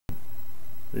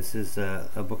This is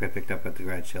a book I picked up at the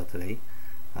garage sale today.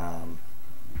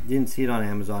 Didn't see it on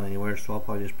Amazon anywhere, so I'll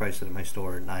probably just price it at my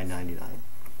store at $9.99.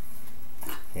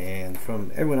 And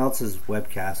from everyone else's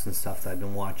webcasts and stuff that I've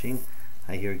been watching,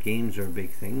 I hear games are a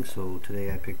big thing, so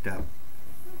today I picked up...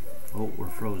 Oh, we're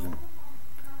frozen.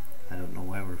 I don't know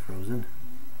why we're frozen.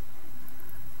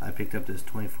 I picked up this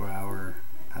 24-hour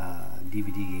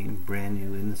DVD game, brand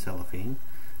new in the cellophane.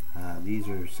 These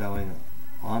are selling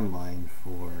online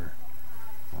for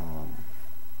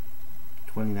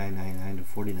 $29.99 to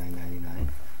 $49.99,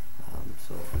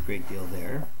 so a great deal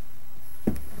there.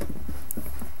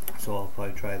 So I'll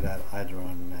probably try that either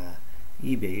on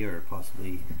eBay or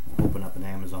possibly open up an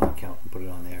Amazon account and put it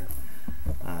on there.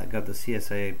 I got the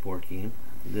CSIA board game.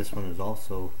 This one is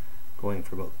also going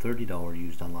for about $30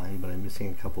 used online, but I'm missing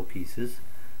a couple pieces,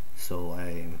 so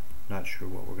I'm not sure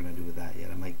what we're going to do with that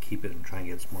yet. I might keep it and try and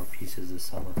get some more pieces this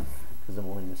summer because I'm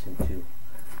only missing two.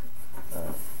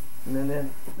 And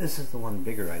then this is the one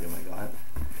bigger item I got.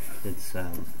 It's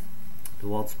the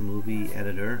Waltz movie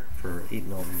editor for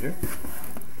 8mm.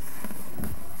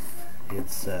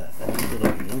 It's a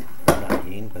little game, not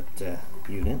game, but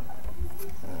unit.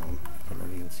 I don't know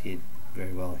if you can see it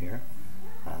very well here.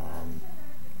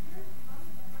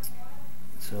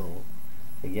 So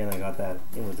again, I got that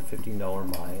in with a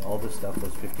 $15 buy. All this stuff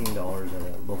was $15 at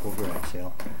a local garage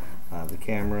sale. The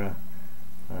camera,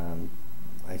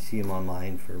 I see them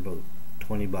online for about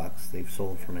 20 bucks. They've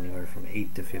sold from anywhere from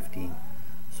 8 to 15.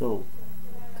 So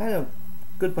kind of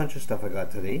good bunch of stuff I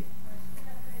got today.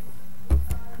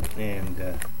 And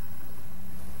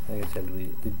like I said, we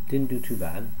didn't do too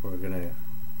bad. We're gonna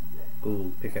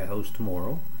go pick a house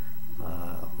tomorrow.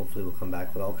 Hopefully we'll come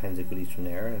back with all kinds of goodies from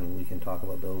there, and we can talk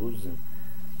about those and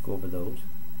go over those.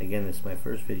 Again, this is my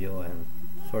first video, and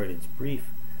sorry it's brief.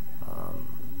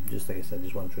 Just like I said,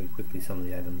 just want to show you quickly some of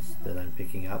the items that I'm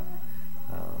picking up.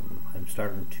 I'm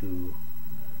starting to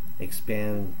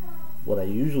expand what I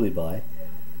usually buy.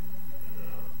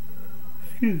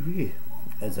 Excuse me.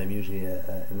 As I'm usually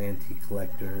an antique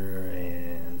collector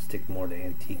and stick more to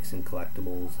antiques and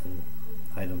collectibles and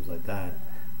items like that.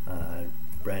 I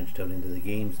branched out into the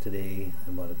games today.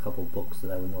 I bought a couple books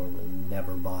that I would normally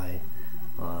never buy,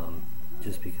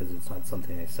 just because it's not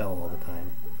something I sell all the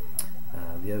time.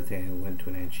 The other thing, I went to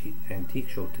an antique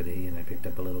show today and I picked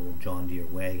up a little John Deere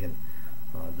wagon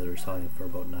that are selling for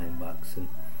about $9, and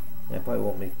I probably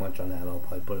won't make much on that. I'll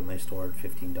probably put it in my store at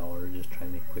 $15, just try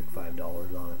and make a quick $5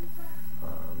 on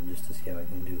it, just to see how I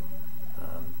can do.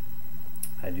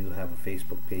 I do have a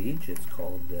Facebook page. It's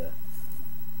called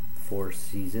Four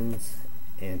Seasons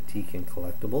Antique and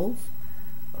Collectibles.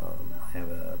 I have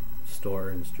a store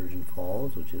in Sturgeon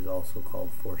Falls, which is also called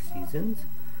Four Seasons.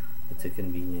 It's a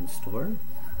convenience store,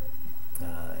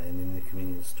 and in the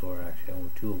convenience store, actually I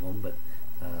own two of them, but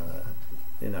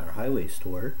in our highway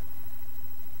store,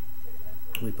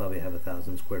 we probably have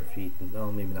 1,000 square feet, no,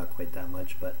 maybe not quite that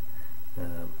much, but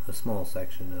a small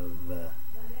section of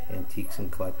antiques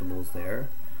and collectibles there.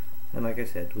 And like I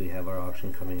said, we have our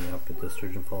auction coming up at the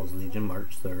Sturgeon Falls Legion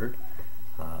March 3rd.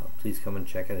 Please come and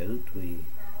check it out. We're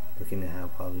looking to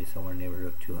have probably somewhere in the neighborhood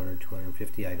of 200,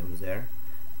 250 items there.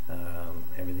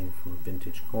 Everything from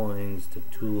vintage coins to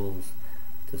tools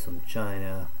to some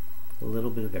china, a little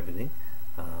bit of everything.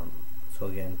 So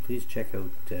again, please check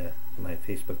out my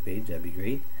Facebook page. That'd be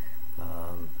great.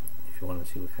 If you want to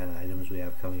see what kind of items we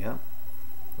have coming up.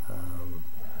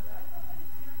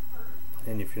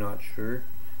 And if you're not sure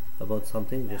about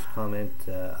something, just comment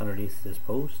underneath this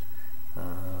post,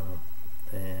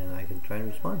 and I can try and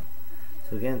respond.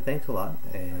 So again, thanks a lot,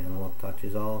 and we'll talk to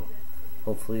you all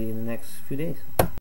hopefully in the next few days.